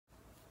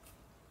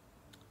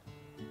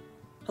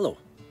Hello,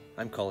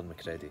 I'm Colin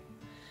McCredie,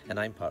 and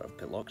I'm part of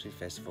Pitlochry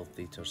Festival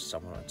Theatre's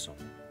Summer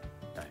Ensemble.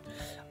 Now,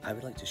 I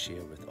would like to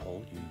share with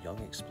all you young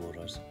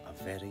explorers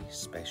a very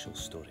special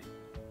story.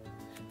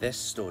 This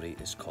story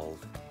is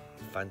called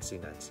Fancy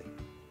Nancy.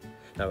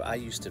 Now, I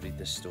used to read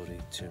this story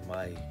to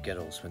my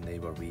girls when they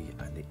were wee,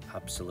 and they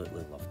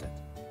absolutely loved it.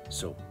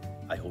 So,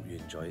 I hope you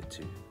enjoy it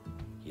too.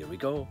 Here we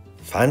go.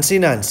 Fancy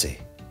Nancy,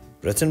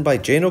 written by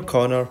Jane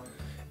O'Connor,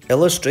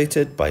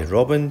 illustrated by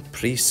Robin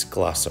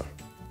Preece-Glasser.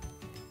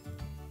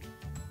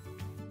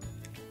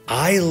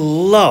 I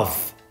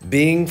love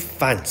being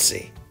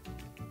fancy.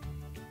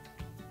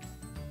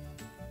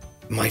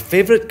 My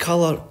favourite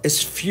colour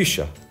is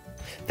fuchsia.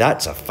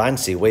 That's a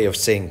fancy way of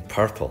saying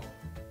purple.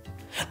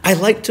 I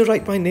like to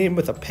write my name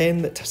with a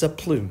pen that has a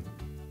plume.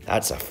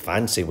 That's a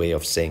fancy way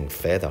of saying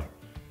feather.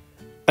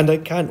 And I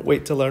can't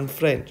wait to learn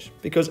French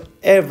because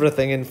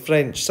everything in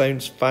French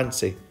sounds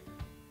fancy.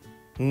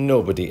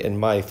 Nobody in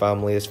my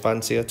family is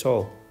fancy at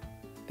all.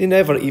 They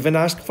never even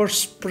ask for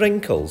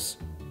sprinkles.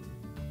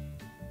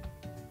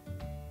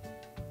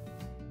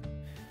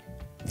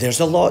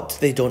 There's a lot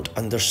they don't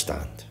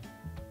understand.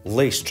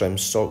 Lace-trimmed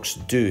socks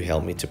do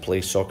help me to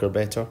play soccer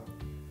better.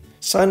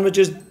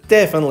 Sandwiches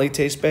definitely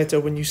taste better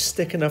when you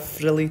stick in a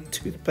frilly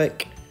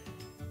toothpick.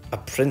 A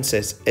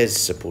princess is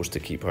supposed to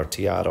keep her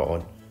tiara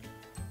on.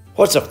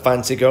 What's a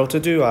fancy girl to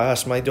do? I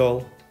asked my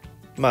doll.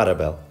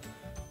 Maribel.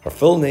 Her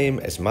full name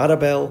is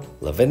Maribel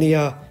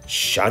Lavinia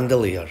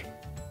Chandelier.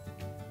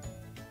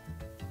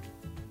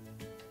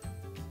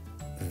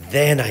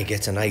 Then I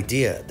get an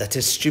idea that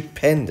is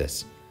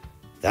stupendous.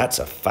 That's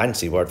a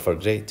fancy word for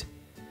great.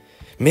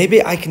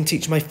 Maybe I can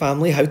teach my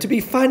family how to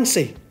be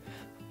fancy.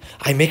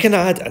 I make an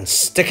ad and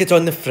stick it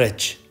on the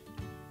fridge.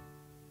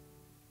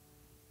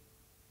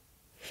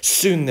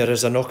 Soon there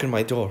is a knock on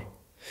my door.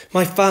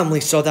 My family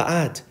saw the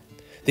ad.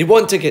 They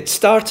want to get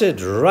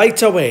started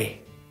right away.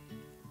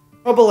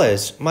 Trouble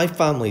is, my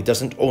family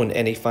doesn't own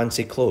any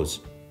fancy clothes.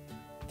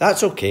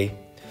 That's okay.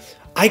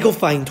 I go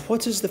find,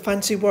 what is the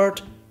fancy word?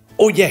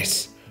 Oh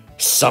yes,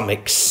 some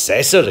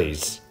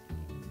accessories.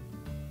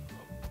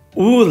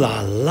 Ooh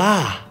la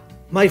la,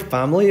 my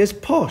family is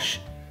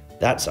posh.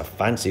 That's a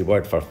fancy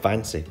word for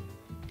fancy.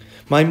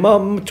 My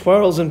mum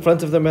twirls in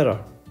front of the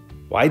mirror.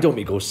 Why don't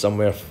we go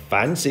somewhere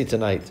fancy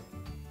tonight?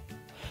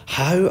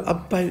 How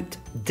about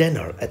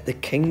dinner at the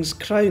King's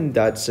Crown,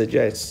 Dad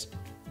suggests.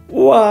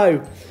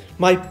 Wow,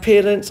 my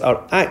parents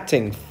are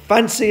acting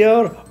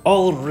fancier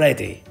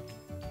already.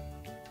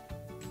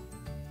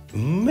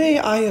 May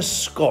I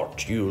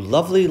escort you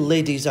lovely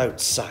ladies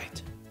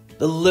outside?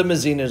 The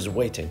limousine is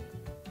waiting.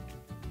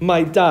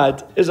 My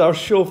dad is our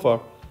chauffeur.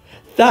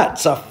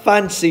 That's a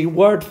fancy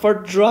word for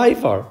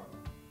driver.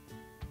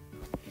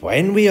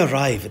 When we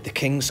arrive at the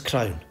King's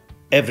Crown,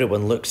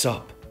 everyone looks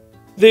up.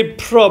 They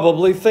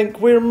probably think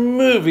we're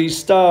movie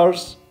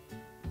stars.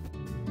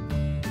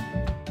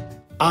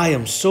 I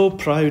am so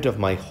proud of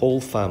my whole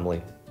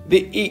family.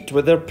 They eat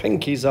with their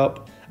pinkies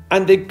up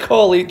and they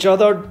call each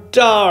other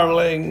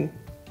darling.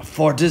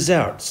 For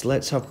desserts,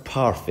 let's have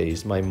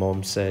parfaits, my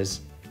mom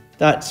says.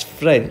 That's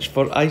French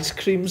for ice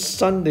cream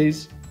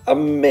sundaes.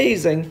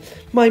 Amazing!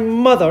 My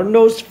mother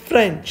knows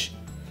French.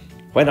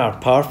 When our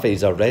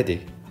parfaits are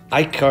ready,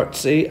 I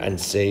curtsy and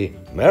say,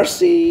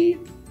 merci.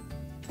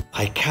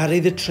 I carry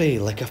the tray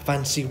like a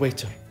fancy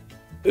waiter.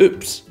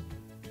 Oops!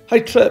 I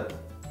trip.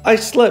 I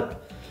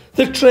slip.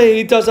 The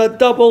tray does a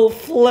double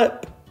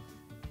flip.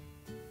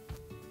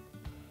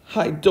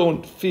 I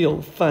don't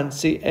feel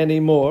fancy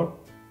anymore.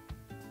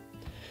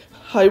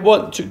 I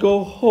want to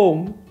go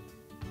home.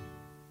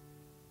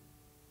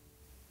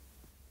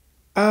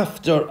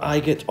 After I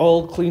get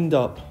all cleaned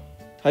up,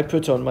 I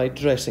put on my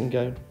dressing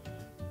gown.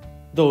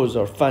 Those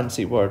are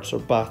fancy words for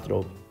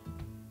bathrobe.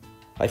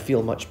 I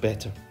feel much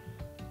better.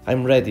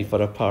 I'm ready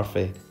for a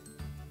parfait.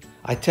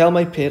 I tell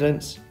my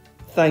parents,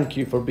 thank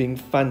you for being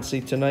fancy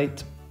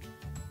tonight.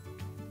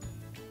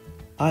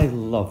 I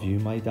love you,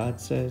 my dad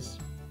says.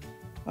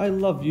 I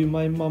love you,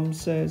 my mum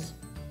says.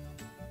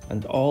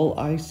 And all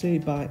I say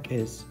back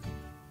is,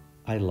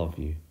 I love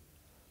you,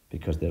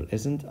 because there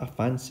isn't a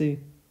fancy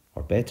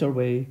or better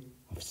way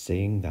of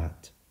saying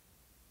that.